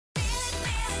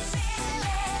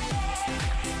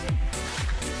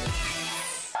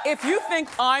If you think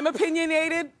I'm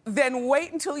opinionated, then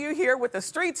wait until you hear what the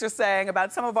streets are saying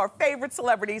about some of our favorite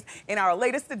celebrities in our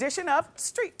latest edition of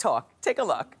Street Talk. Take a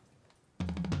look.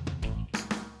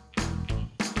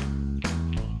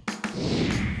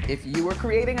 If you were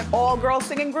creating an all-girl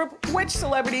singing group, which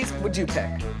celebrities would you pick?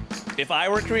 If I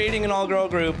were creating an all-girl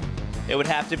group, it would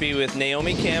have to be with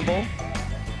Naomi Campbell,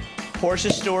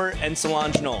 Portia Stewart, and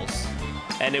Solange Knowles.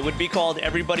 And it would be called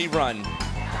Everybody Run,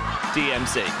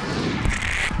 DMC.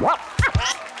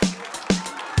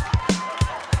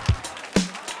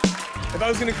 If I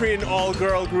was gonna create an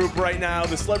all-girl group right now,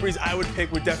 the celebrities I would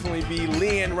pick would definitely be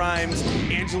LeAnn Rimes,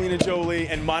 Angelina Jolie,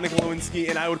 and Monica Lewinsky,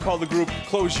 and I would call the group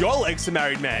Close Your Legs to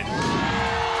Married Men.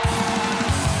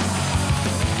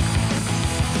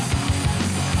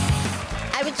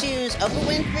 I would choose Oprah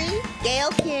Winfrey,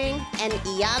 Gayle King, and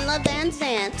Iyanla Van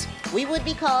Zant. We would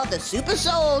be called the Super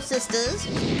Soul Sisters.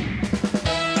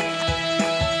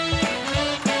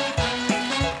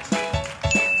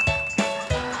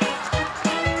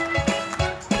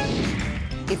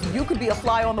 If you could be a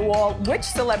fly on the wall, which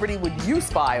celebrity would you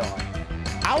spy on?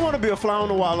 I want to be a fly on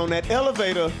the wall on that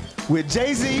elevator with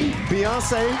Jay-Z,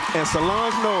 Beyonce, and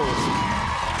Solange Knowles.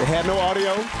 They had no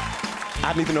audio.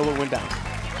 I need to know what went down.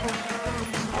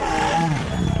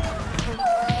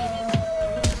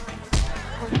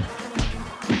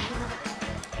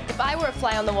 If I were a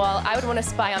fly on the wall, I would want to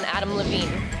spy on Adam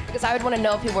Levine, because I would want to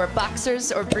know if he wore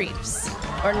boxers or briefs,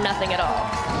 or nothing at all.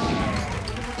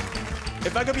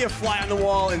 If I could be a fly on the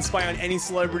wall and spy on any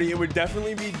celebrity, it would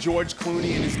definitely be George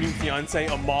Clooney and his new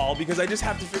fiancée, Amal, because I just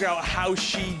have to figure out how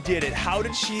she did it. How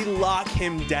did she lock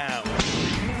him down?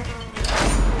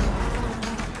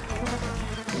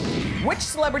 Which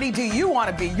celebrity do you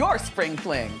want to be your spring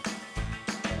fling?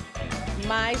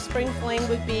 My spring fling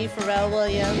would be Pharrell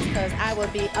Williams, because I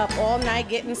would be up all night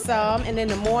getting some, and in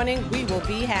the morning, we will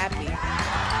be happy.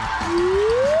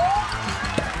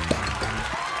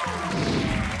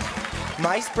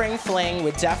 My spring fling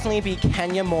would definitely be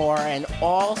Kenya Moore and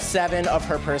all 7 of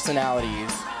her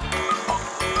personalities.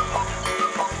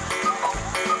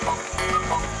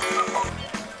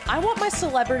 I want my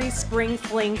celebrity spring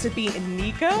fling to be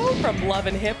Nico from Love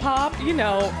and Hip Hop. You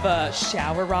know, the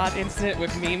shower rod incident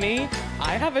with Mimi.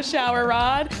 I have a shower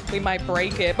rod. We might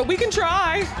break it, but we can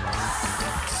try.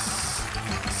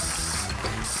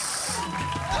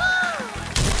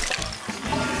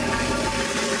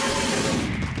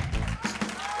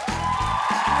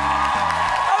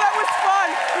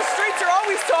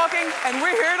 And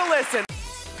we're here to listen.